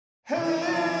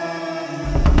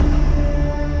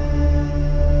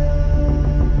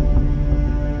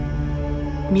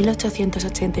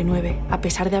...1889, a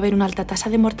pesar de haber una alta tasa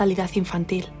de mortalidad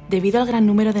infantil, debido al gran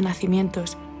número de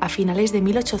nacimientos, a finales de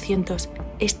 1800,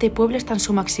 este pueblo está en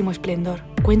su máximo esplendor.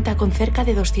 Cuenta con cerca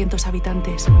de 200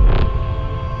 habitantes.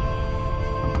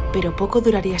 Pero poco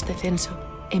duraría este censo.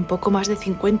 En poco más de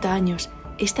 50 años,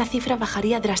 esta cifra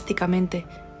bajaría drásticamente,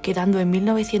 quedando en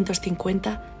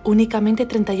 1950 únicamente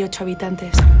 38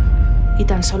 habitantes. Y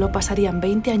tan solo pasarían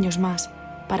 20 años más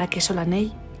para que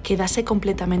Solanell quedase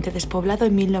completamente despoblado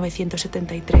en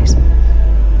 1973.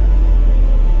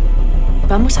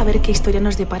 Vamos a ver qué historia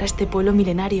nos depara este pueblo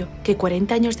milenario, que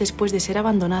 40 años después de ser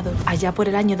abandonado, allá por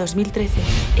el año 2013,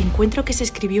 encuentro que se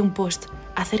escribió un post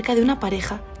acerca de una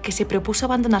pareja que se propuso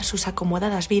abandonar sus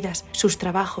acomodadas vidas, sus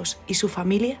trabajos y su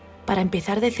familia para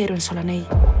empezar de cero en Solanell.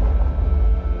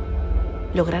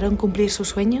 ¿Lograron cumplir su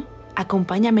sueño?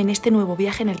 Acompáñame en este nuevo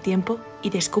viaje en el tiempo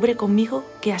y descubre conmigo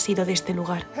qué ha sido de este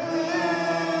lugar.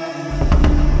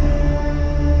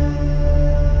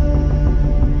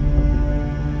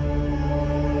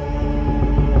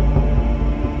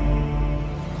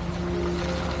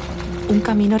 Un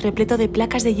camino repleto de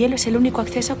placas de hielo es el único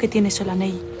acceso que tiene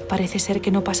Solanell. Parece ser que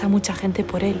no pasa mucha gente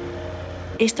por él.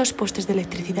 Estos postes de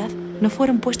electricidad no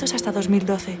fueron puestos hasta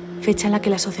 2012, fecha en la que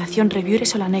la asociación Refugiarse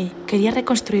Solanell quería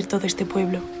reconstruir todo este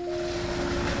pueblo.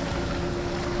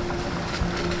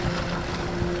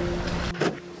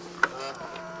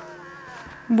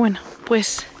 Bueno,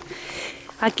 pues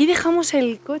aquí dejamos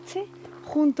el coche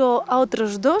junto a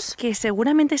otros dos que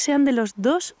seguramente sean de los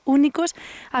dos únicos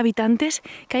habitantes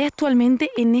que hay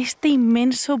actualmente en este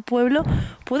inmenso pueblo.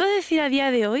 Puedo decir a día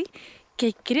de hoy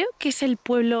que creo que es el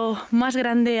pueblo más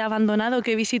grande abandonado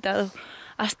que he visitado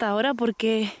hasta ahora,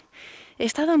 porque he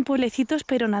estado en pueblecitos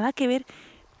pero nada que ver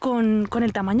con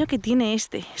el tamaño que tiene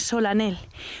este, Solanell.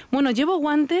 Bueno, llevo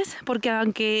guantes porque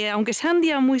aunque sea un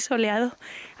día muy soleado,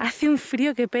 hace un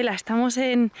frío que pela. Estamos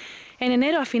en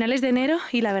enero, a finales de enero,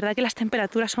 y la verdad que las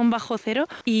temperaturas son bajo cero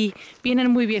y vienen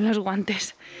muy bien los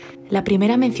guantes. La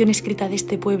primera mención escrita de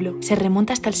este pueblo se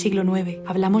remonta hasta el siglo IX.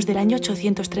 Hablamos del año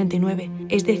 839,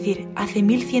 es decir, hace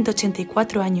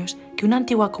 1184 años que una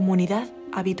antigua comunidad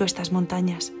habitó estas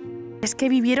montañas. Es que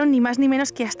vivieron ni más ni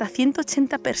menos que hasta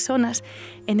 180 personas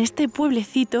en este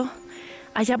pueblecito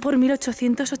allá por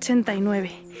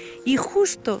 1889. Y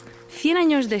justo 100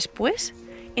 años después,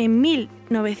 en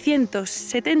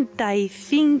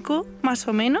 1975 más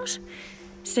o menos,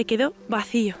 se quedó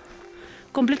vacío.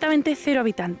 Completamente cero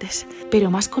habitantes. Pero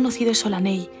más conocido es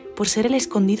Solanell por ser el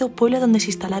escondido pueblo donde se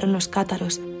instalaron los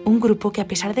Cátaros, un grupo que a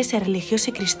pesar de ser religioso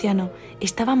y cristiano,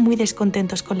 estaban muy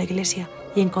descontentos con la iglesia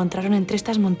y encontraron entre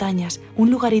estas montañas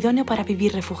un lugar idóneo para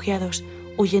vivir refugiados,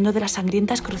 huyendo de las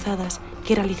sangrientas cruzadas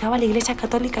que realizaba la iglesia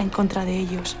católica en contra de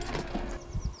ellos.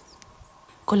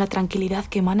 Con la tranquilidad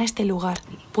que emana este lugar,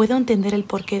 puedo entender el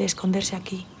porqué de esconderse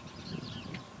aquí.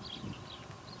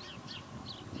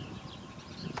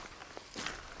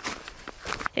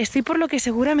 Estoy por lo que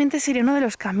seguramente sería uno de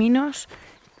los caminos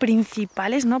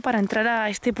principales, ¿no?, para entrar a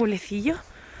este pueblecillo.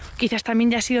 Quizás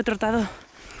también ya ha sido tratado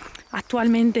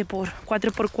actualmente por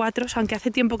 4x4, aunque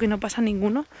hace tiempo que no pasa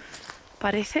ninguno,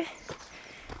 parece.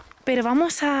 Pero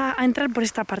vamos a entrar por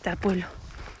esta parte al pueblo.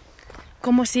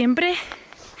 Como siempre,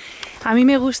 a mí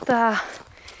me gusta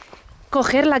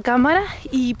coger la cámara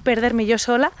y perderme yo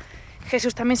sola.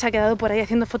 Jesús también se ha quedado por ahí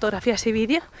haciendo fotografías y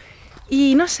vídeo.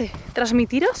 Y no sé,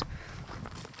 transmitiros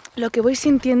lo que voy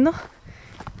sintiendo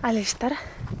al estar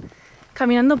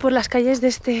caminando por las calles de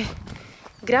este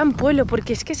gran pueblo,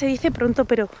 porque es que se dice pronto,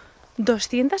 pero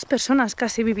 200 personas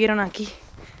casi vivieron aquí.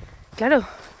 Claro,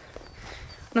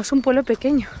 no es un pueblo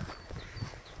pequeño.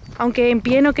 Aunque en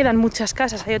pie no quedan muchas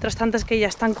casas, hay otras tantas que ya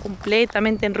están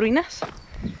completamente en ruinas.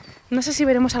 No sé si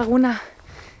veremos alguna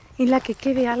en la que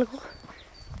quede algo.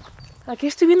 Aquí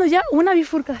estoy viendo ya una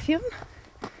bifurcación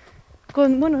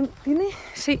con, bueno, tiene,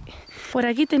 sí. Por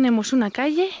aquí tenemos una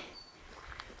calle,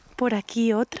 por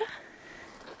aquí otra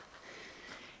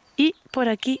y por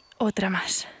aquí otra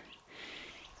más.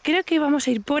 Creo que vamos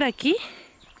a ir por aquí,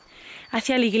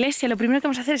 hacia la iglesia. Lo primero que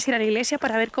vamos a hacer es ir a la iglesia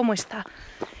para ver cómo está.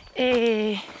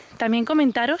 También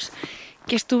comentaros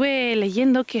que estuve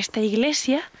leyendo que esta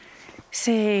iglesia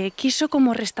se quiso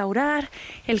como restaurar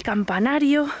el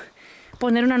campanario,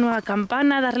 poner una nueva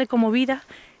campana, darle como vida,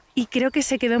 y creo que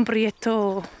se quedó en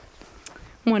proyecto.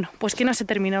 Bueno, pues que no se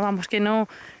terminó, vamos, que no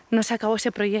se acabó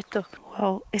ese proyecto.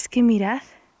 Wow, es que mirad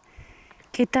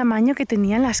qué tamaño que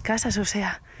tenían las casas, o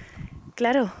sea,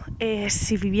 claro,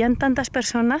 si vivían tantas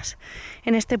personas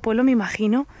en este pueblo, me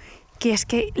imagino que es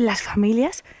que las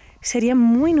familias serían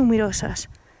muy numerosas.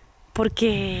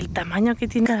 porque el tamaño que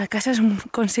tiene cada casa es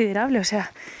considerable. O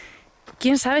sea,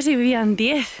 quién sabe si vivían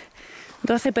 10,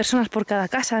 12 personas por cada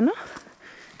casa, ¿no?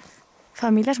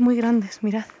 Familias muy grandes,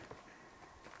 mirad.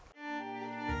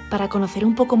 Para conocer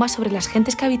un poco más sobre las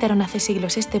gentes que habitaron hace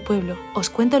siglos este pueblo, os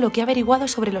cuento lo que he averiguado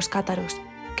sobre los cátaros.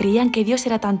 Creían que Dios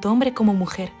era tanto hombre como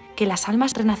mujer, que las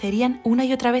almas renacerían una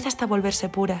y otra vez hasta volverse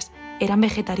puras. Eran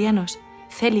vegetarianos,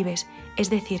 célibes, es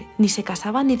decir, ni se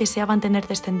casaban ni deseaban tener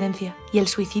descendencia, y el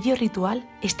suicidio ritual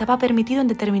estaba permitido en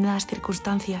determinadas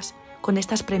circunstancias. Con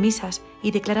estas premisas, y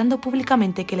declarando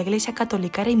públicamente que la Iglesia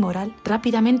católica era inmoral,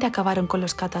 rápidamente acabaron con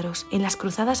los cátaros, en las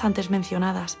cruzadas antes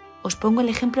mencionadas. Os pongo el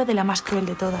ejemplo de la más cruel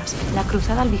de todas, la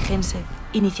cruzada albigense,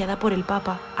 iniciada por el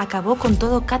Papa, acabó con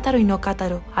todo cátaro y no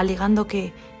cátaro, alegando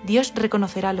que Dios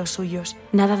reconocerá a los suyos.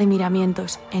 Nada de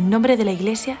miramientos, en nombre de la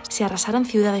Iglesia se arrasaron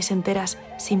ciudades enteras,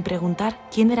 sin preguntar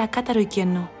quién era cátaro y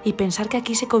quién no, y pensar que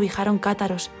aquí se cobijaron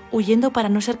cátaros, huyendo para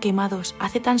no ser quemados,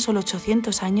 hace tan solo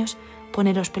 800 años,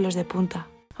 pone los pelos de punta.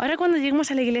 Ahora cuando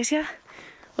lleguemos a la iglesia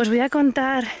os voy a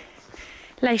contar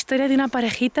la historia de una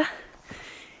parejita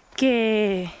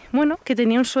que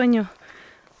tenía un sueño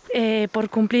por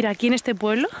cumplir aquí en este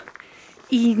pueblo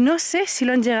y no sé si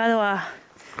lo han llegado a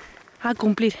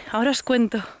cumplir. Ahora os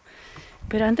cuento,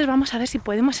 pero antes vamos a ver si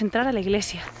podemos entrar a la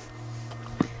iglesia.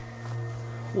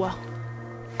 ¡Wow!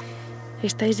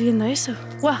 ¿Estáis viendo eso?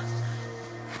 ¡Wow!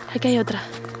 Aquí hay otra.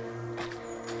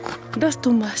 2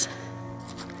 tumbas.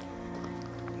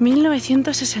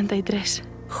 1963.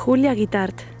 Julia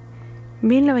Guitart.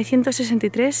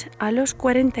 1963 a los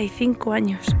 45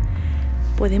 años.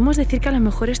 Podemos decir que a lo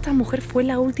mejor esta mujer fue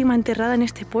la última enterrada en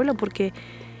este pueblo porque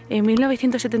en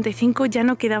 1975 ya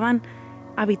no quedaban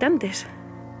habitantes.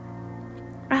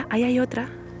 Ah, ahí hay otra.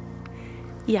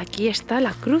 Y aquí está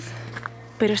la cruz.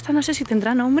 Pero esta no sé si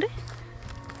tendrá nombre.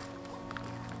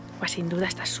 Pues sin duda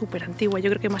está súper antigua. Yo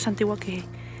creo que más antigua que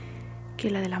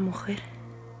la de la mujer.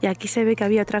 Y aquí se ve que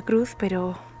había otra cruz,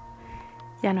 pero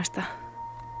ya no está.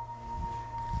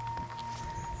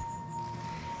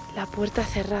 La puerta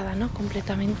cerrada, ¿no?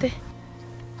 Completamente.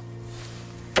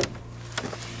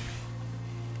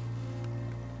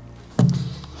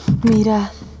 Mirad.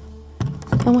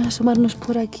 Vamos a asomarnos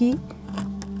por aquí.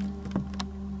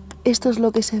 Esto es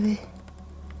lo que se ve.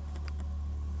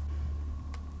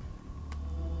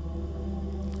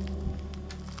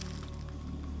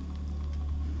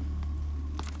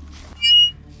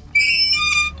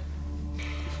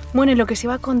 Bueno, y lo que os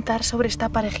iba a contar sobre esta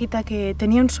parejita que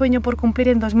tenía un sueño por cumplir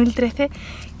en 2013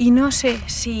 y no sé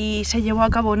si se llevó a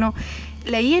cabo o no.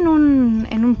 Leí en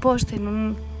un post, en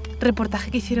un reportaje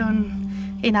que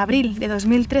hicieron en abril de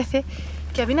 2013,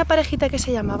 que había una parejita que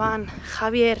se llamaban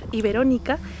Javier y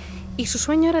Verónica y su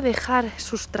sueño era dejar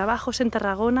sus trabajos en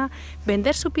Tarragona,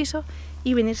 vender su piso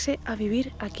y venirse a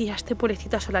vivir aquí, a este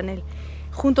pueblecito, a Solanell,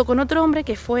 junto con otro hombre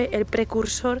que fue el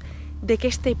precursor de que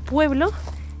este pueblo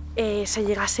se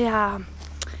llegase a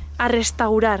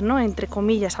restaurar, ¿no? Entre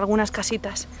comillas, algunas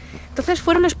casitas. Entonces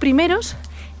fueron los primeros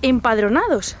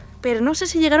empadronados, pero no sé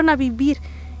si llegaron a vivir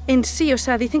en sí. O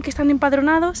sea, dicen que están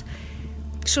empadronados.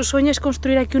 Su sueño es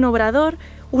construir aquí un obrador,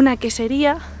 una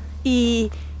quesería y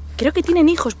creo que tienen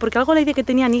hijos, porque algo leí de que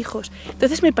tenían hijos.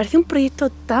 Entonces me pareció un proyecto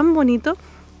tan bonito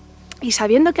y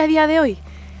sabiendo que a día de hoy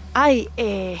hay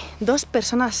 2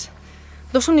 personas,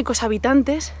 2 únicos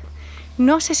habitantes,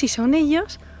 no sé si son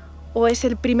ellos o es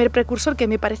el primer precursor, que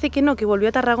me parece que no, que volvió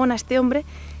a Tarragona este hombre.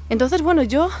 Entonces, bueno,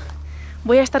 yo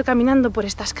voy a estar caminando por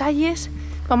estas calles,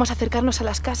 vamos a acercarnos a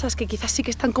las casas que quizás sí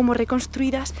que están como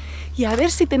reconstruidas y a ver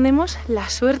si tenemos la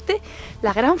suerte,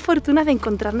 la gran fortuna de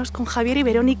encontrarnos con Javier y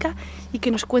Verónica y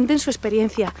que nos cuenten su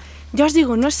experiencia. Ya os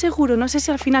digo, no es seguro, no sé si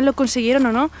al final lo consiguieron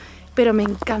o no, pero me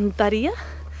encantaría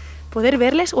poder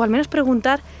verles o al menos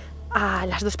preguntar a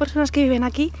las 2 personas que viven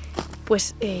aquí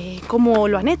pues cómo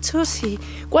lo han hecho,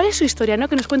 cuál es su historia, ¿no?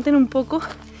 Que nos cuenten un poco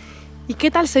y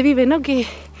qué tal se vive, ¿no? Que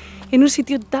en un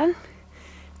sitio tan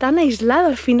aislado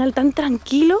al final, tan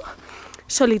tranquilo,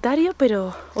 solitario,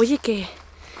 pero oye, que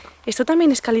esto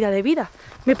también es calidad de vida,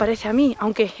 me parece a mí,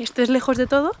 aunque esto es lejos de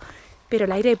todo, pero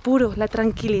el aire puro, la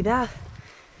tranquilidad,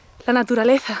 la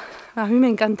naturaleza, a mí me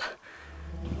encanta.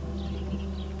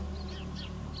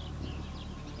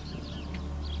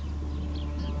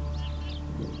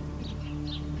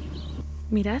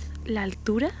 Mirad la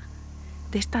altura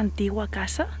de esta antigua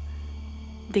casa,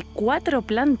 de 4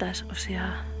 plantas, o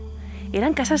sea,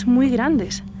 eran casas muy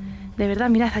grandes. De verdad,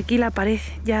 mirad aquí la pared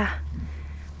ya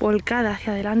volcada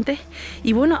hacia adelante.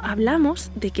 Y bueno,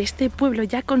 hablamos de que este pueblo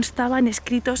ya constaba en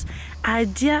escritos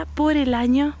allá por el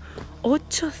año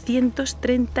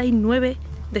 839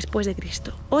 después de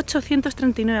Cristo.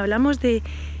 839, hablamos de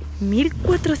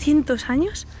 1400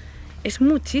 años Es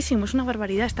muchísimo, es una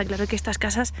barbaridad. Está claro que estas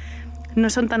casas no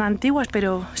son tan antiguas,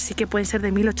 pero sí que pueden ser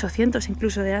de 1800,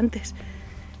 incluso de antes.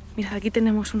 Mirad, aquí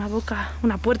tenemos una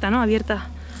puerta, ¿no?, abierta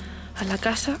a la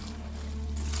casa,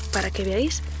 para que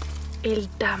veáis el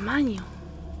tamaño.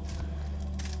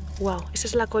 Wow, esa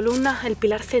es la columna, el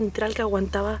pilar central que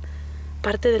aguantaba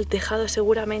parte del tejado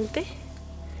seguramente.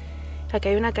 Aquí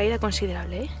hay una caída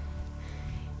considerable, ¿eh?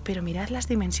 Pero mirad las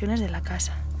dimensiones de la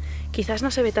casa. Quizás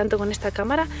no se ve tanto con esta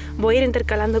cámara. Voy a ir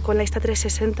intercalando con la Esta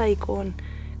 360 y con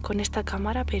esta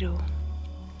cámara, pero...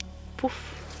 ¡puf!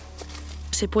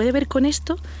 Se puede ver con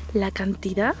esto la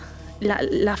cantidad,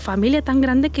 la familia tan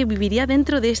grande que viviría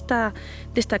dentro de esta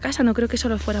casa. No creo que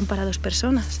solo fueran para 2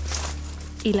 personas.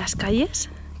 ¿Y las calles?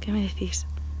 ¿Qué me decís?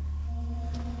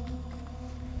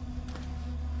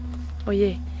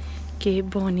 Oye, qué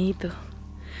bonito.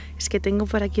 Es que tengo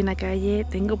por aquí una calle,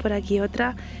 tengo por aquí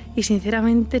otra y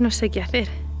sinceramente no sé qué hacer.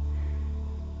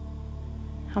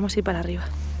 Vamos a ir para arriba.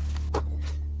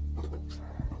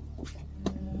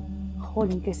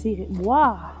 Jolín, que sigue.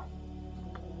 ¡Guau!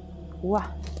 ¡Guau!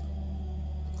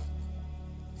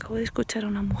 Acabo de escuchar a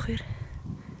una mujer.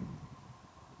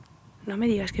 No me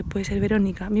digas que puede ser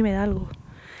Verónica, a mí me da algo.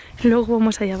 Luego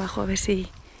vamos allá abajo a ver si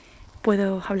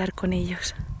puedo hablar con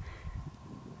ellos.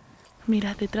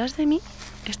 Mirad, detrás de mí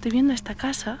estoy viendo esta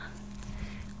casa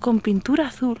con pintura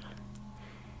azul.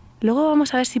 Luego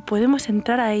vamos a ver si podemos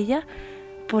entrar a ella,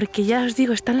 porque ya os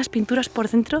digo, están las pinturas por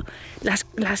dentro,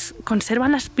 las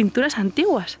conservan las pinturas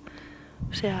antiguas.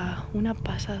 O sea, una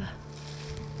pasada.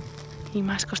 Y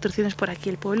más construcciones por aquí.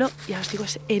 El pueblo, ya os digo,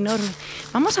 es enorme.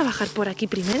 Vamos a bajar por aquí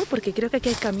primero, porque creo que aquí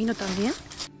hay camino también.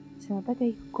 Se nota que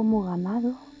hay como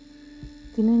ganado.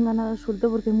 Tienen ganado suelto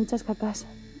porque hay muchas cacas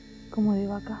como de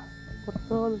vaca por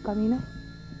todo el camino.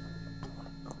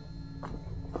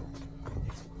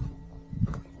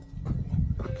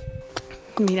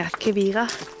 Mirad qué viga,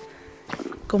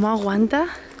 cómo aguanta.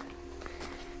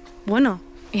 Bueno,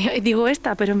 digo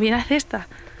esta, pero mirad esta.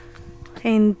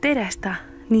 Entera está,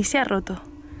 ni se ha roto.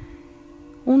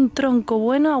 Un tronco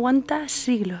bueno aguanta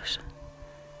siglos.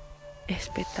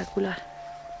 Espectacular.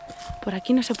 Por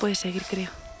aquí no se puede seguir, creo.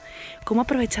 Cómo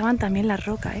aprovechaban también la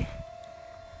roca,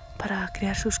 para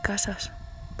crear sus casas.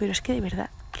 Pero es que de verdad,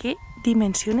 qué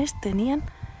dimensiones tenían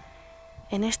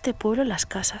en este pueblo las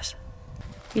casas.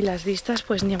 Y las vistas,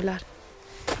 pues ni hablar.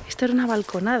 Esto era una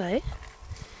balconada,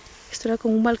 Esto era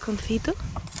como un balconcito.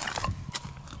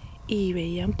 Y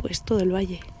veían pues todo el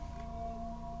valle.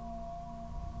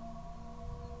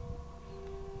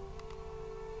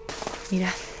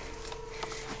 Mirad.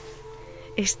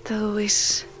 Esto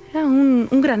era un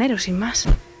granero, sin más.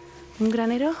 Un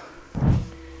granero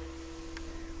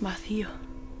vacío.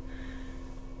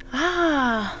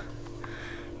 ¡Ah!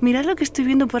 Mirad lo que estoy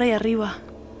viendo por ahí arriba.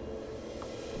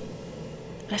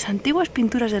 Las antiguas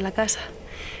pinturas de la casa.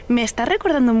 Me está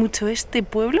recordando mucho este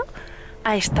pueblo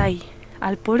a Esta,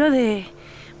 al pueblo de...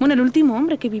 Bueno, el último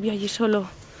hombre que vivió allí solo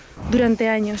durante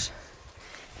años.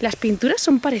 Las pinturas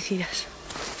son parecidas.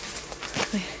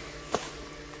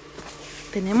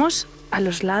 Tenemos a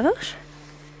los lados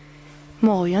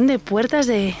mogollón de puertas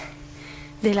de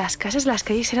las casas. Las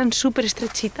calles eran súper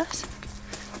estrechitas.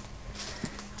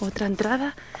 Otra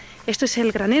entrada. Esto es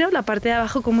el granero, la parte de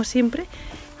abajo, como siempre,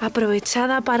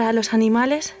 aprovechada para los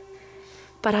animales,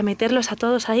 para meterlos a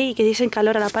todos ahí y que diesen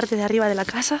calor a la parte de arriba de la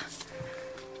casa.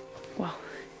 Wow.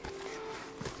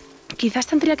 Quizás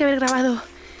tendría que haber grabado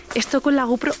esto con la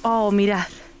GoPro. Oh, mirad.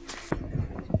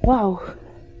 Wow.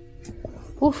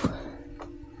 Uf.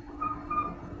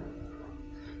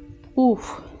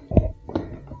 Uf.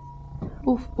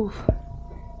 Uf, uf.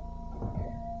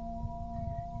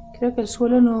 Creo que el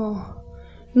suelo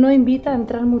no invita a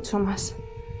entrar mucho más.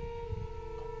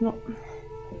 No.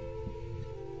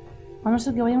 A no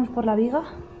ser que vayamos por la viga.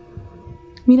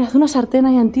 Mirad, una sartén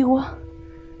ahí antigua.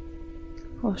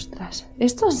 Ostras.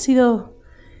 Esto han sido...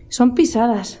 Son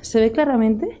pisadas. Se ve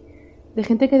claramente de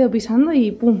gente que ha ido pisando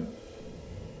y ¡pum!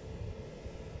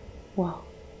 Wow.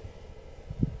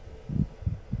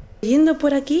 Yendo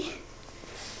por aquí,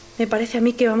 me parece a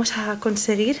mí que vamos a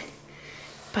conseguir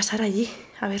pasar allí.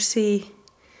 A ver si...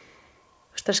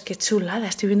 Ostras, qué chulada.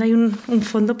 Estoy viendo ahí un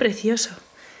fondo precioso.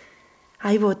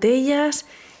 Hay botellas.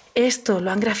 Esto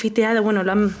lo han grafiteado. Bueno,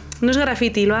 no es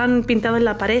grafiti, lo han pintado en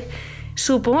la pared.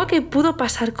 Supongo que pudo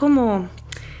pasar como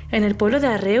en el pueblo de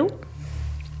Arreu,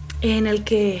 en el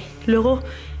que luego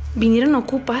vinieron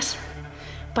ocupas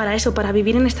para eso, para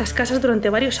vivir en estas casas durante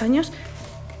varios años.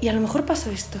 Y a lo mejor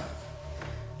pasó esto.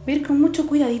 Voy a ir con mucho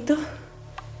cuidadito.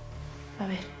 A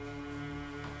ver.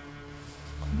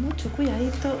 Con mucho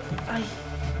cuidadito. Ay.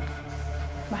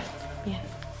 Vale, bien.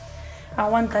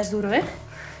 Aguanta, es duro,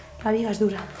 La viga es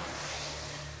dura.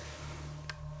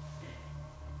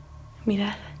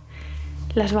 Mirad,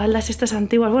 las baldas estas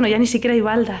antiguas. Bueno, ya ni siquiera hay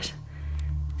baldas.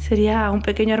 Sería un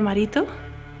pequeño armarito.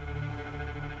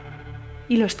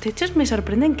 Y los techos me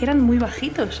sorprenden que eran muy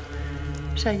bajitos.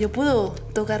 O sea, yo puedo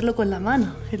tocarlo con la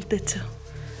mano, el techo.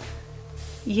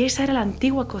 Y esa era la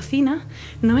antigua cocina.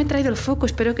 No he traído el foco,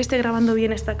 espero que esté grabando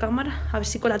bien esta cámara. A ver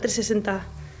si con la 360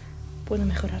 puedo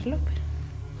mejorarlo.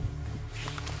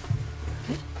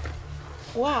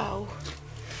 ¡Wow!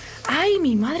 ¡Ay,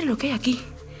 mi madre, lo que hay aquí!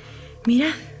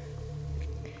 Mirad,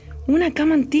 una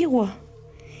cama antigua.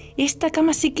 Esta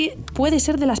cama sí que puede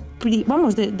ser de las,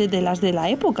 vamos, de las de la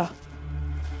época.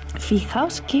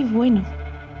 Fijaos qué bueno.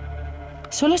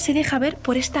 Solo se deja ver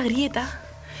por esta grieta.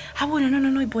 Ah, bueno,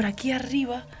 no, y por aquí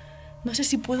arriba. No sé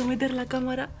si puedo meter la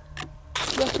cámara.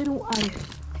 Voy a hacer un... A ver.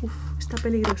 Uf, está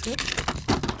peligroso, ¿eh?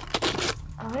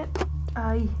 A ver,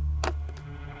 ahí.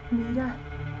 Mirad.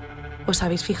 ¿Os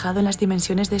habéis fijado en las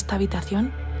dimensiones de esta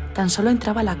habitación? Tan solo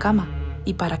entraba la cama.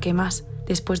 ¿Y para qué más?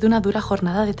 Después de una dura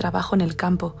jornada de trabajo en el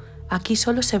campo, aquí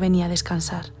solo se venía a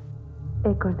descansar.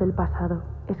 Ecos del pasado,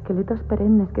 esqueletos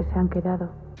perennes que se han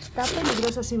quedado. Está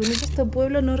peligroso. Si venís a este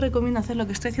pueblo no os recomiendo hacer lo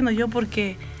que estoy haciendo yo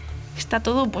porque está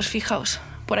todo, pues fijaos,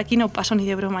 por aquí no paso ni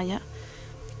de broma ya.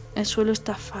 El suelo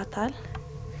está fatal.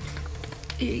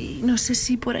 Y no sé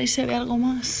si por ahí se ve algo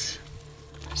más.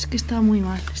 Es que está muy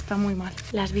mal, está muy mal.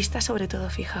 Las vistas sobre todo,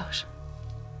 fijaos.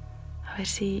 A ver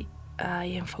si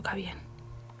ahí enfoca bien.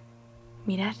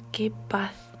 Mirad qué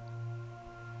paz.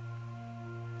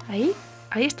 Ahí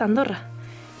está Andorra,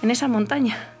 en esa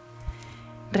montaña.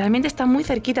 Realmente está muy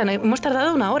cerquita. Hemos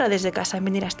tardado 1 hora desde casa en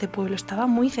venir a este pueblo. Estaba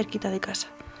muy cerquita de casa.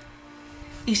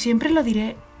 Y siempre lo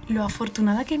diré, lo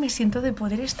afortunada que me siento de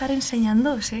poder estar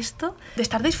enseñándoos esto, de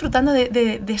estar disfrutando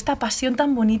de esta pasión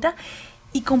tan bonita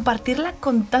y compartirla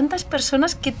con tantas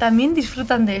personas que también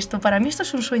disfrutan de esto. Para mí esto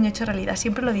es un sueño hecho realidad,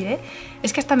 siempre lo diré.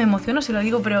 Es que hasta me emociono si lo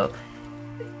digo, pero...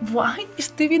 ¡Buah!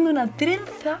 Estoy viendo una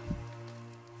trenza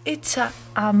hecha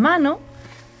a mano.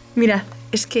 Mirad,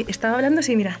 es que estaba hablando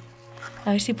así, mirad.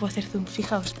 A ver si puedo hacer zoom,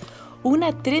 fijaos.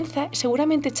 Una trenza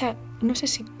seguramente hecha, no sé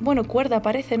si... Bueno, cuerda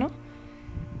parece, ¿no?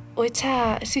 O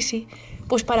hecha... Sí.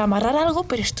 Pues para amarrar algo,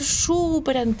 pero esto es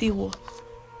súper antiguo.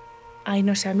 Ay,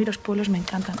 no sé, a mí los pueblos me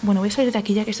encantan. Bueno, voy a salir de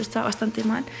aquí ya que esto está bastante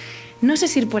mal. No sé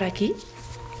si ir por aquí.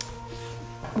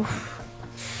 Uf.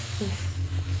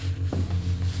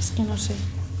 Es que no sé.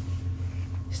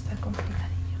 Está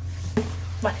complicadillo.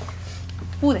 Vale.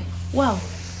 Pude. ¡Wow!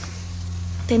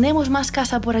 Tenemos más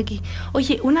casa por aquí.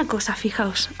 Oye, una cosa,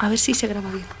 fijaos. A ver si se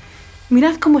graba bien.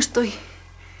 Mirad cómo estoy.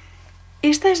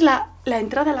 Esta es la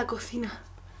entrada a la cocina.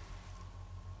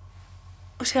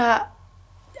 O sea,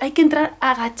 hay que entrar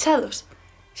agachados.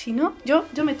 Si no, yo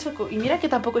me choco. Y mira que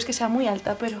tampoco es que sea muy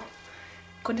alta, pero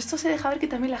con esto se deja ver que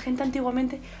también la gente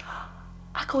antiguamente...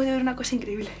 Acabo de ver una cosa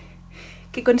increíble.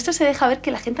 Que con esto se deja ver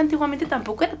que la gente antiguamente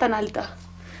tampoco era tan alta,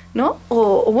 ¿no?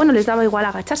 O bueno, les daba igual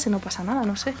agacharse, no pasa nada,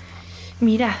 no sé.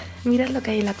 Mirad lo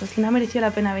que hay en la cocina, mereció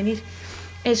la pena venir.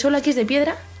 El suelo aquí es de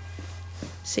piedra.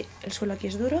 Sí, el suelo aquí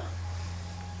es duro.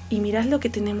 Y mirad lo que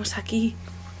tenemos aquí.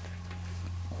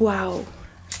 ¡Guau!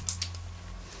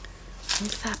 Un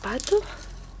zapato.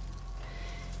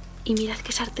 Y mirad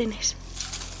qué sartenes.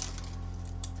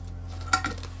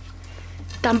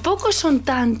 Tampoco son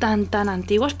tan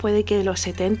antiguos, puede que de los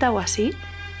 70 o así,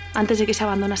 antes de que se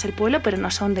abandonase el pueblo, pero no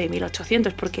son de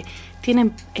 1800 porque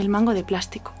tienen el mango de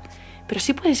plástico. Pero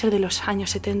sí pueden ser de los años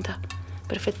 70,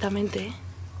 perfectamente, ¿eh?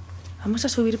 Vamos a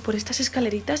subir por estas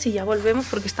escaleritas y ya volvemos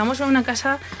porque estamos en una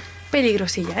casa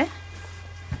peligrosilla, ¿eh?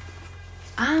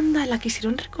 Anda, la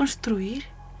quisieron reconstruir.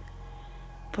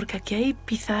 Porque aquí hay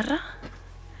pizarra.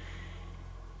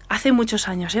 Hace muchos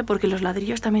años, ¿eh? Porque los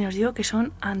ladrillos también os digo que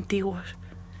son antiguos.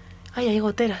 Ay, hay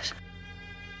goteras.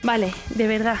 Vale, de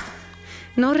verdad,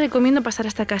 no os recomiendo pasar a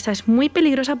esta casa. Es muy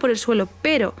peligrosa por el suelo,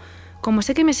 pero... Como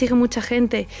sé que me sigue mucha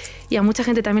gente y a mucha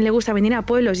gente también le gusta venir a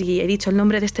pueblos y he dicho el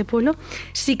nombre de este pueblo,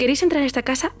 si queréis entrar en esta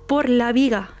casa por la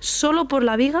viga, solo por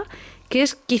la viga, que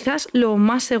es quizás lo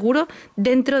más seguro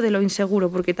dentro de lo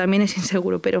inseguro, porque también es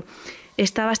inseguro, pero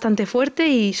está bastante fuerte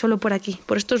y solo por aquí,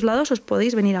 por estos lados os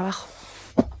podéis venir abajo.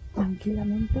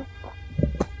 Tranquilamente,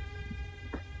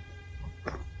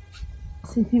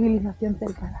 sin civilización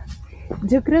cercana.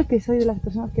 Yo creo que soy de las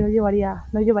personas que no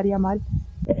llevaría mal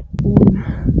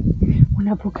un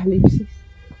apocalipsis,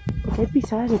 porque hay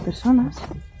pisadas de personas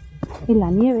en la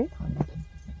nieve,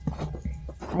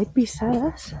 hay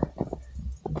pisadas,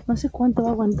 no sé cuánto va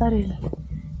a aguantar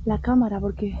la cámara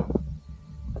porque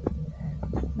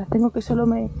la tengo que solo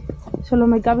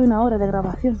me cabe 1 hora de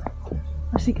grabación,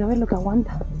 así que a ver lo que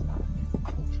aguanta.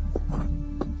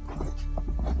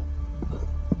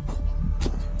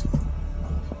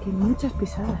 Que muchas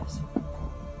pisadas.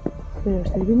 Pero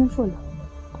 ¿estáis viendo el suelo?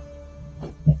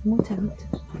 Muchas.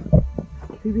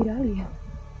 ¿Que vivirá alguien?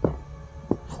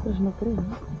 Ostras, no creo,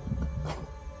 ¿no?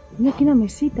 Mira aquí una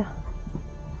mesita.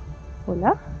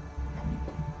 ¿Hola?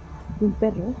 Y un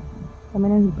perro, ¿eh?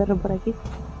 También hay un perro por aquí.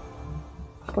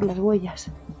 Por las huellas.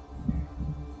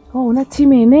 Oh, una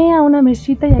chimenea, una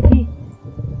mesita y aquí.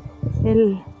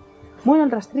 El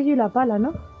rastrillo y la pala,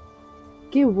 ¿no?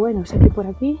 Qué bueno, o sea que por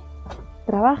aquí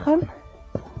trabajan.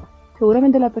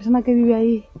 Seguramente la persona que vive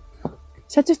ahí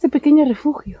se ha hecho este pequeño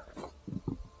refugio.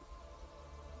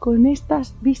 Con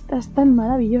estas vistas tan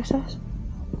maravillosas.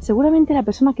 Seguramente la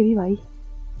persona que vive ahí.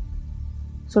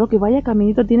 Solo que vaya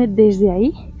caminito tiene desde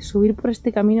ahí. Subir por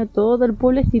este camino todo el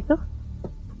pueblecito.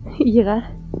 Y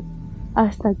llegar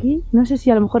hasta aquí. No sé si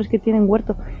a lo mejor es que tienen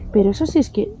huerto. Pero eso sí es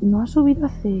que no ha subido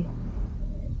hace...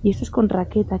 Y esto es con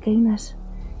raqueta. Que hay unas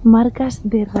marcas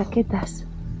de raquetas.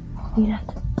 Mirad.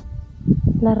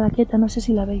 La raqueta, no sé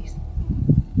si la veis.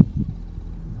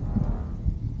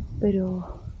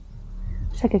 Pero...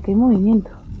 O sea que aquí hay movimiento.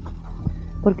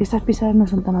 Porque estas pisadas no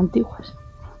son tan antiguas.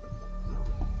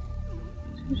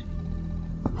 Sí.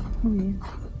 Muy bien.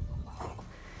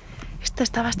 Esta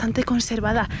está bastante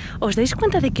conservada. ¿Os dais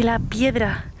cuenta de que la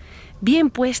piedra bien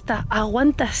puesta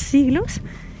aguanta siglos?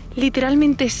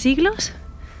 Literalmente siglos.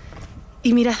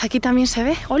 Y mirad, aquí también se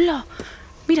ve. ¡Hola!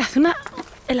 Mirad,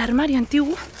 el armario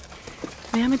antiguo.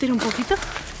 Me voy a meter un poquito.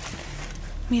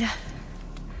 Mirad.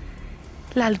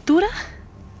 La altura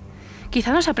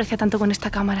quizá no se aprecia tanto con esta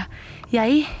cámara. Y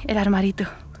ahí el armarito.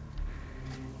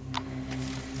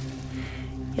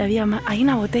 Y hay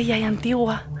una botella ahí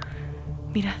antigua.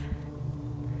 Mirad.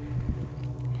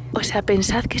 O sea,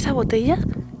 pensad que esa botella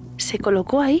se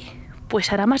colocó ahí,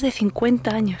 pues hará más de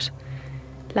 50 años.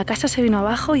 La casa se vino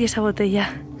abajo y esa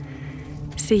botella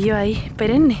siguió ahí,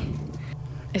 perenne.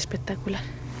 Espectacular.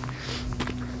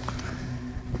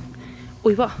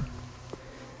 Uy, va.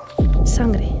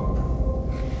 Sangre.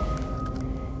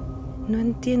 No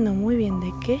entiendo muy bien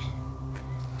de qué.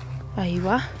 Ahí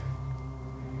va.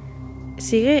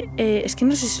 Sigue, es que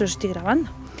no sé si lo estoy grabando,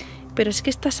 pero es que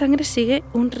esta sangre sigue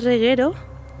un reguero.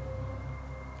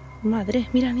 Madre,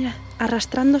 mira,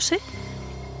 arrastrándose.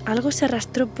 Algo se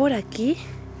arrastró por aquí,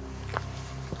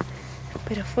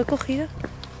 pero fue cogido.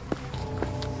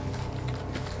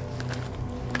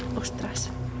 Ostras.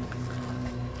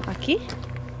 ¿Aquí?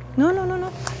 No.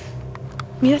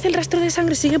 Mirad el rastro de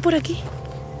sangre, sigue por aquí.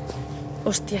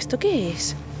 Hostia, ¿esto qué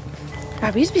es?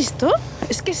 ¿Habéis visto?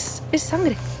 Es que es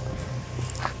sangre.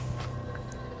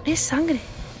 Es sangre.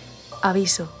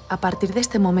 Aviso, a partir de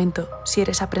este momento, si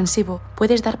eres aprensivo,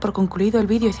 puedes dar por concluido el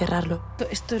vídeo y cerrarlo.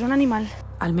 Esto era un animal.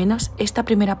 Al menos esta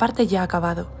primera parte ya ha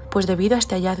acabado, pues debido a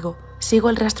este hallazgo,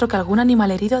 sigo el rastro que algún animal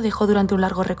herido dejó durante un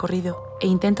largo recorrido, e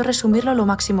intento resumirlo lo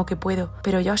máximo que puedo,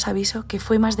 pero ya os aviso que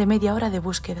fue más de media hora de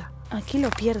búsqueda. Aquí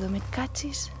lo pierdo, me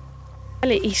cachis.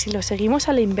 Vale, y si lo seguimos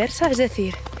a la inversa, es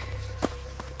decir...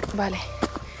 Vale.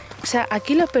 O sea,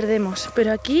 aquí lo perdemos,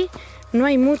 pero aquí no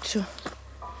hay mucho.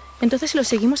 Entonces si lo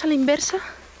seguimos a la inversa,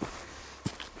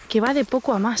 que va de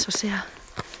poco a más, o sea...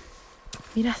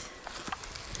 Mirad.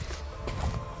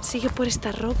 Sigue por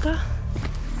esta roca.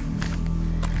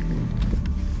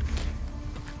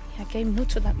 Y aquí hay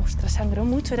mucho... Ostras, sangró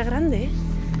mucho, era grande, ¿eh?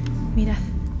 Mirad.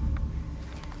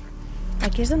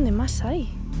 Aquí es donde más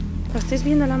hay. ¿Lo estáis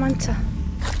viendo la mancha?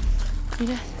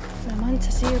 Mirad, la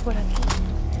mancha sigue por aquí.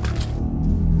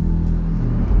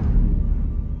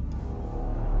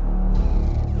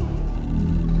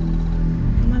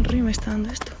 Qué mal rollo me está dando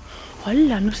esto.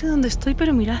 ¡Hola! No sé dónde estoy,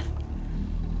 pero mirad.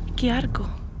 ¡Qué arco!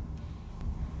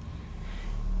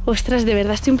 Ostras, de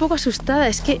verdad estoy un poco asustada.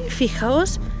 Es que,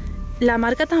 fijaos, la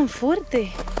marca tan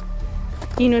fuerte.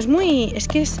 Y no es muy... Es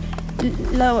que es...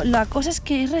 La cosa es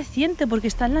que es reciente porque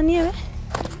está en la nieve.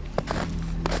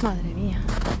 Madre mía.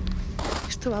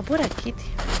 Esto va por aquí, tío.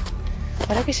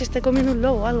 Ahora que se esté comiendo un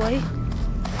lobo o algo ahí.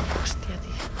 Hostia,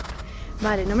 tío.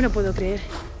 Vale, no me lo puedo creer.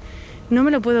 No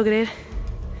me lo puedo creer.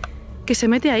 Que se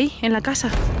mete ahí, en la casa.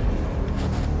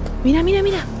 Mira.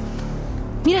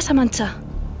 Mira esa mancha.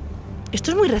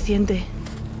 Esto es muy reciente.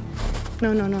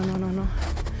 No.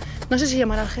 No sé si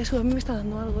llamar al Jesús. A mí me está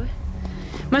dando algo,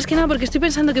 Más que nada porque estoy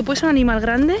pensando que puede ser un animal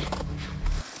grande.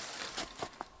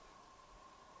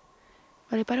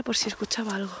 Vale, para por si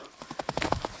escuchaba algo.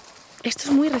 Esto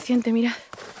es muy reciente, mirad.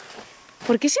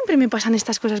 ¿Por qué siempre me pasan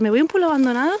estas cosas? Me voy a un pueblo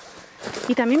abandonado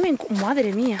y también me...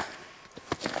 ¡Madre mía!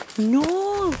 ¡No!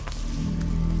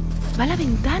 ¿Va a la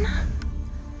ventana?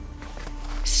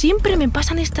 Siempre me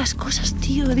pasan estas cosas,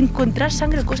 tío. De encontrar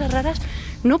sangre o cosas raras.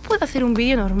 No puedo hacer un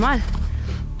vídeo normal.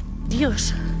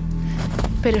 Dios.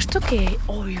 ¿Pero esto qué?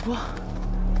 ¡Uy,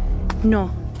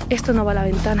 No, esto no va a la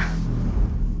ventana.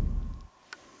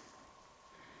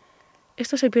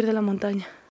 Esto se pierde en la montaña.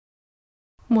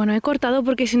 Bueno, he cortado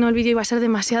porque si no el vídeo iba a ser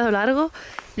demasiado largo.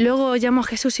 Luego llamo a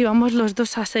Jesús y vamos los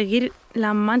dos a seguir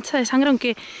la mancha de sangre,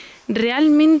 aunque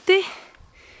realmente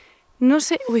no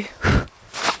sé... Uy,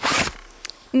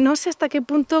 no sé hasta qué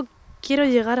punto quiero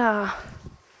llegar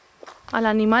al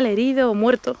animal herido o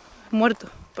muerto,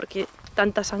 porque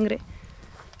tanta sangre,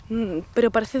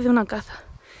 pero parece de una caza,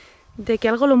 de que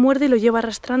algo lo muerde y lo lleva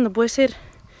arrastrando. Puede ser,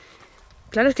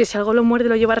 claro, es que si algo lo muerde y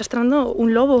lo lleva arrastrando,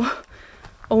 un lobo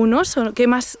o un oso. ¿Qué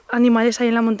más animales hay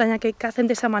en la montaña que cacen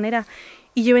de esa manera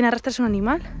y lleven a arrastrarse un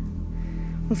animal?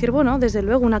 Un ciervo no, desde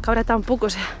luego, una cabra tampoco, o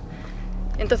sea.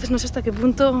 Entonces no sé hasta qué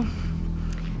punto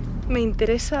me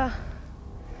interesa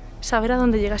saber a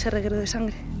dónde llega ese reguero de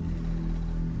sangre,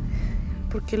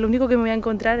 porque lo único que me voy a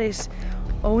encontrar es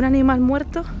o un animal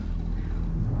muerto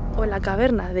o la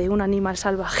caverna de un animal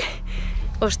salvaje.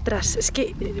 Ostras, es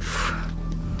que...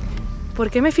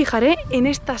 ¿por qué me fijaré en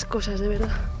estas cosas, de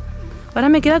verdad? Ahora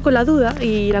me queda con la duda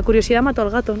y la curiosidad mató al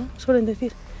gato, ¿no? Suelen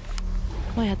decir.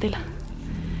 Vaya tela.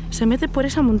 Se mete por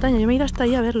esa montaña, yo me he ido hasta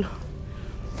ahí a verlo.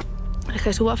 El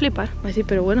Jesús va a flipar, va a decir,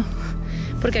 pero bueno,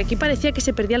 porque aquí parecía que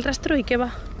se perdía el rastro y qué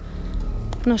va.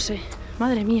 No sé,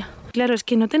 madre mía. Claro, es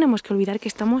que no tenemos que olvidar que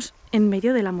estamos en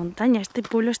medio de la montaña. Este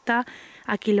pueblo está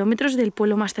a kilómetros del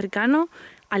pueblo más cercano,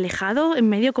 alejado, en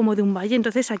medio como de un valle.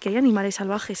 Entonces aquí hay animales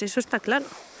salvajes, eso está claro.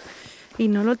 Y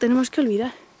no lo tenemos que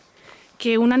olvidar.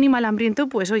 Que un animal hambriento,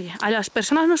 pues oye, a las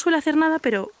personas no suele hacer nada,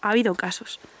 pero ha habido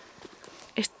casos.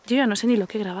 Yo ya no sé ni lo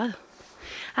que he grabado.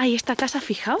 Ay, esta casa,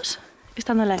 fijaos,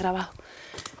 esta no la he grabado.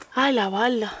 Ay, la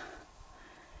balda.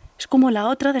 Es como la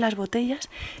otra de las botellas,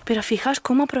 pero fijaos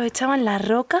cómo aprovechaban la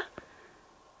roca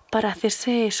para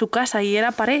hacerse su casa y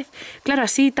era pared. Claro,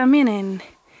 así también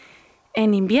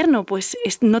en invierno pues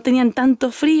no tenían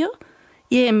tanto frío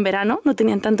y en verano no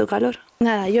tenían tanto calor.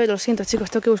 Nada, yo lo siento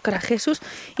chicos, tengo que buscar a Jesús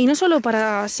y no solo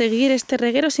para seguir este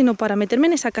reguero, sino para meterme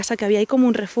en esa casa que había ahí como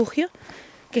un refugio,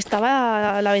 que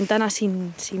estaba la ventana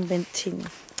sin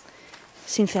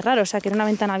cerrar, o sea que era una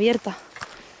ventana abierta,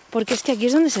 porque es que aquí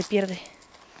es donde se pierde.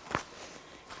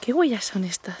 ¿Qué huellas son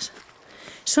estas?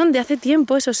 Son de hace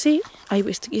tiempo, eso sí. Ay,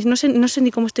 no sé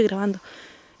ni cómo estoy grabando.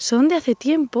 Son de hace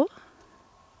tiempo,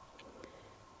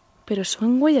 pero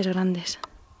son huellas grandes.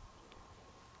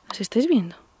 ¿Las estáis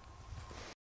viendo?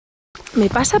 Me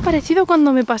pasa parecido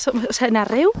cuando me pasó, o sea, en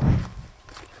Arreu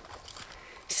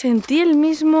sentí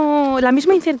la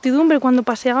misma incertidumbre cuando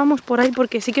paseábamos por ahí,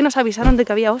 porque sí que nos avisaron de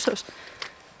que había osos.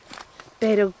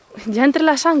 Pero ya entre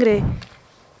la sangre,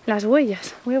 las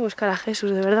huellas, voy a buscar a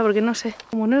Jesús, de verdad, porque no sé.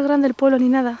 Como no es grande el pueblo ni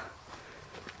nada.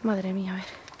 Madre mía, a ver.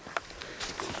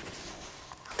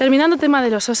 Terminando el tema de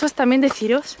los osos, también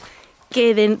deciros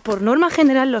que por norma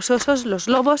general los osos, los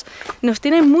lobos, nos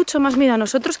tienen mucho más miedo a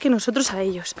nosotros que nosotros a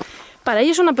ellos. Para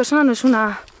ellos una persona no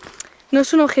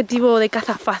es un objetivo de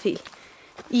caza fácil.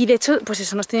 Y de hecho, pues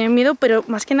eso, nos tienen miedo, pero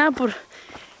más que nada por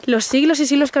los siglos y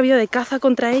siglos que ha habido de caza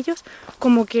contra ellos,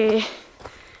 como que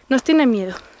nos tienen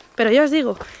miedo. Pero ya os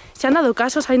digo, se han dado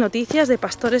casos, hay noticias de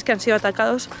pastores que han sido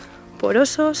atacados por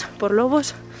osos, por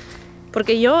lobos.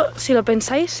 Porque si lo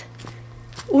pensáis,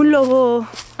 un lobo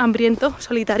hambriento,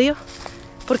 solitario,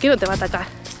 ¿por qué no te va a atacar?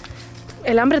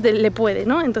 El hambre le puede,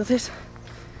 ¿no? Entonces,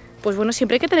 pues bueno,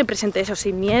 siempre hay que tener presente eso,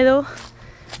 sin miedo.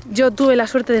 Yo tuve la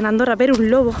suerte de en Andorra ver un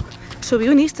lobo. Subí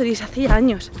un stories hace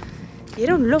años y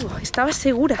era un lobo, estaba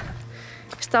segura.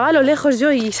 Estaba a lo lejos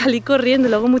yo y salí corriendo.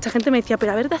 Luego mucha gente me decía,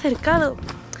 pero haberte acercado,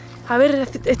 haber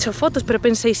hecho fotos, pero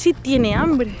pensé, ¿y si tiene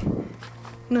hambre?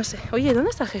 No sé. Oye, ¿dónde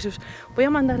está Jesús? Voy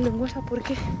a mandarle un WhatsApp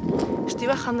porque estoy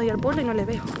bajando ya al pueblo y no le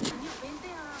veo.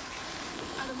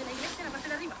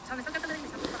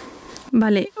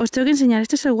 Vale, os tengo que enseñar.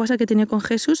 Este es el WhatsApp que tenía con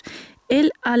Jesús.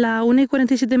 Él a la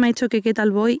 1:47 me ha dicho que qué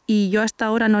tal voy y yo hasta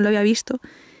ahora no lo había visto.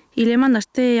 Y le mando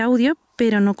este audio,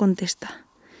 pero no contesta.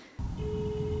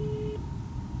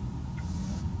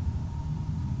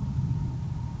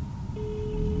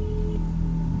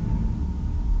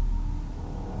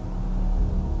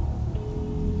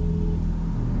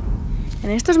 En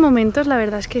estos momentos la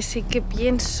verdad es que sí que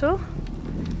pienso...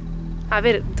 A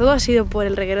ver, todo ha sido por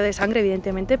el reguero de sangre,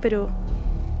 evidentemente, pero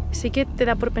sí que te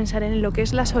da por pensar en lo que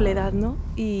es la soledad, ¿no?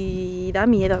 Y da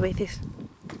miedo a veces.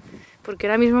 Porque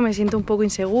ahora mismo me siento un poco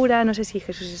insegura, no sé si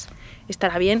Jesús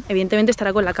estará bien. Evidentemente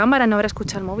estará con la cámara, no habrá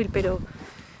escuchado el móvil, pero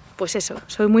pues eso,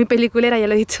 soy muy peliculera, ya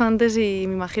lo he dicho antes, y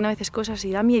me imagino a veces cosas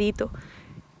y da miedito.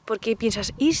 Porque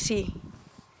piensas, ¿y si?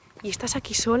 ¿Y estás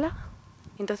aquí sola?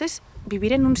 Entonces,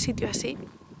 vivir en un sitio así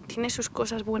tiene sus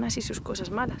cosas buenas y sus cosas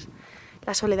malas.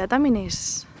 La soledad también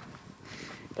es...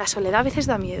 La soledad a veces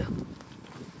da miedo.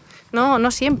 No,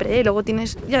 no siempre, ¿eh? Luego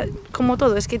tienes, ya, como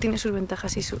todo, es que tiene sus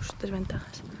ventajas y sus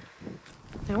desventajas.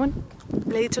 Pero bueno,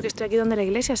 le he dicho que estoy aquí donde la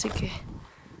iglesia, así que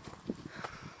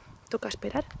toca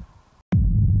esperar.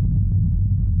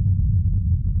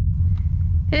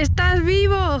 ¡Estás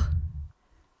vivo!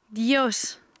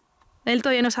 Dios, él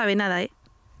todavía no sabe nada, ¿eh?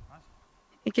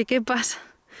 ¿Y qué pasa?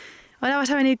 Ahora vas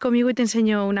a venir conmigo y te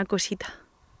enseño una cosita.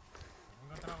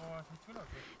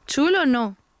 ¿Chulo?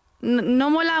 No. No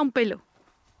mola un pelo.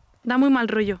 Da muy mal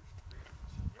rollo.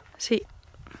 Sí.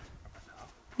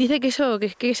 Dice que eso,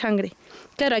 que es sangre.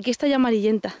 Claro, aquí está ya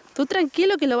amarillenta. Tú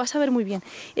tranquilo que lo vas a ver muy bien.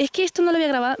 Es que esto no lo había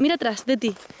grabado. Mira atrás de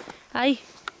ti. Ahí.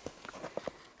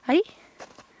 Ahí.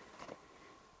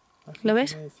 ¿Lo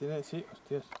ves? Sí,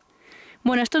 hostias.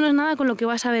 Bueno, esto no es nada con lo que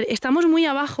vas a ver. Estamos muy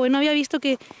abajo, ¿eh? No había visto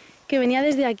que venía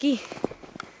desde aquí.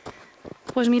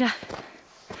 Pues mira.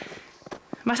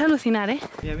 Vas a alucinar, ¿eh?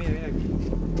 Mira aquí.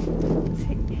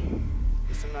 Sí.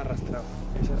 Es un arrastrado.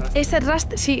 Es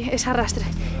arrastre, sí, es arrastre.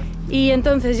 Y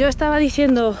entonces yo estaba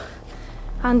diciendo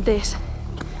antes,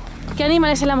 ¿qué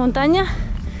animales en la montaña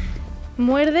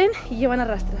muerden y llevan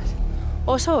arrastras?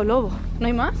 Oso o lobo, ¿no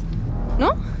hay más?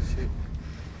 ¿No? Sí.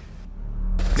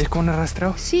 ¿Ves como un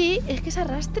arrastrado? Sí, es que es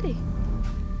arrastre.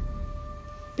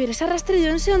 Pero es arrastre,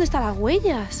 yo no sé dónde están las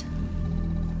huellas.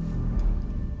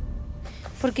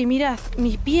 Porque mirad,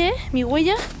 mi pie, mi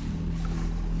huella,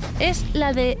 es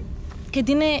la de que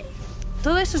tiene...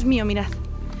 Todo eso es mío, mirad,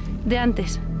 de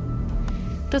antes.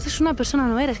 Entonces una persona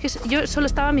no era, es que yo solo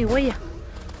estaba mi huella.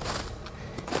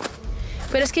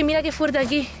 Pero es que mira qué fuerte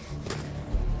aquí.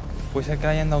 Puede ser que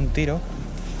le hayan dado un tiro.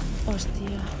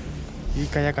 Hostia. Y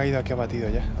que haya caído aquí abatido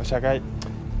ya. O sea, que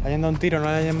hayan dado un tiro, no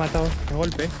le hayan matado de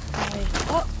golpe. A ver.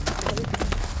 Oh.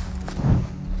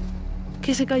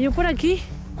 Que se cayó por aquí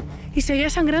y seguía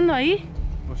sangrando ahí.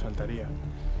 Pues saltaría.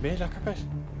 ¿Ves las cacas?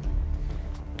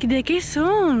 ¿De qué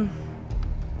son?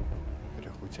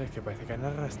 Pero escucha, es que parece que han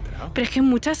arrastrado. Pero es que es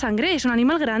mucha sangre, es un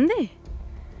animal grande.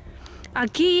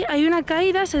 Aquí hay una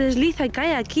caída, se desliza y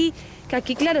cae aquí. Que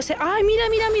aquí, claro, se... ¡Ay, mira!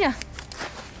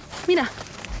 Mira.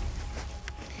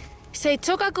 Se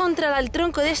choca contra el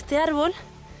tronco de este árbol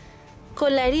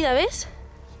con la herida, ¿ves?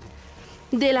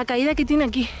 De la caída que tiene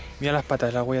aquí. Mira las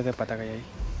patas, las huellas de pata que hay ahí.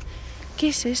 ¿Qué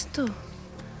es esto?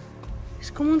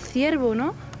 Es como un ciervo,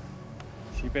 ¿no?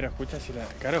 Sí, pero escucha, si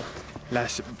claro,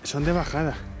 las son de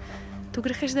bajada. ¿Tú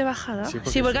crees que es de bajada? Sí,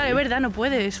 porque claro, es verdad, no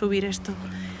puede subir esto.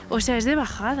 O sea, es de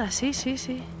bajada, sí. Es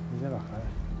de bajada.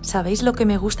 Sabéis lo que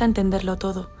me gusta entenderlo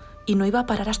todo, y no iba a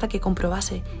parar hasta que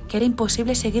comprobase que era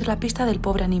imposible seguir la pista del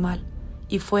pobre animal.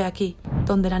 Y fue aquí,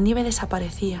 donde la nieve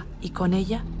desaparecía, y con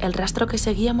ella, el rastro que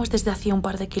seguíamos desde hacía un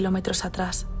par de kilómetros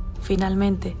atrás.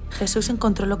 Finalmente, Jesús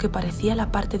encontró lo que parecía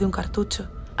la parte de un cartucho,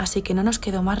 así que no nos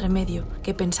quedó más remedio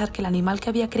que pensar que el animal que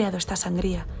había creado esta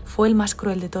sangría fue el más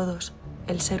cruel de todos,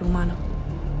 el ser humano.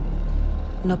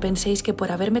 No penséis que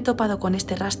por haberme topado con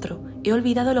este rastro he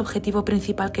olvidado el objetivo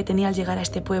principal que tenía al llegar a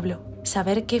este pueblo,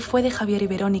 saber qué fue de Javier y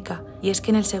Verónica, y es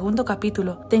que en el segundo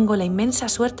capítulo tengo la inmensa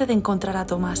suerte de encontrar a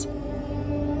Tomás.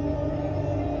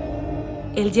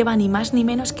 Él lleva ni más ni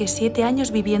menos que 7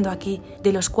 años viviendo aquí,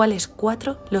 de los cuales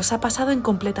 4 los ha pasado en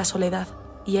completa soledad,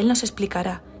 y él nos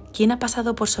explicará quién ha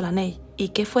pasado por Solanell y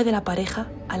qué fue de la pareja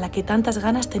a la que tantas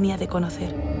ganas tenía de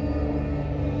conocer.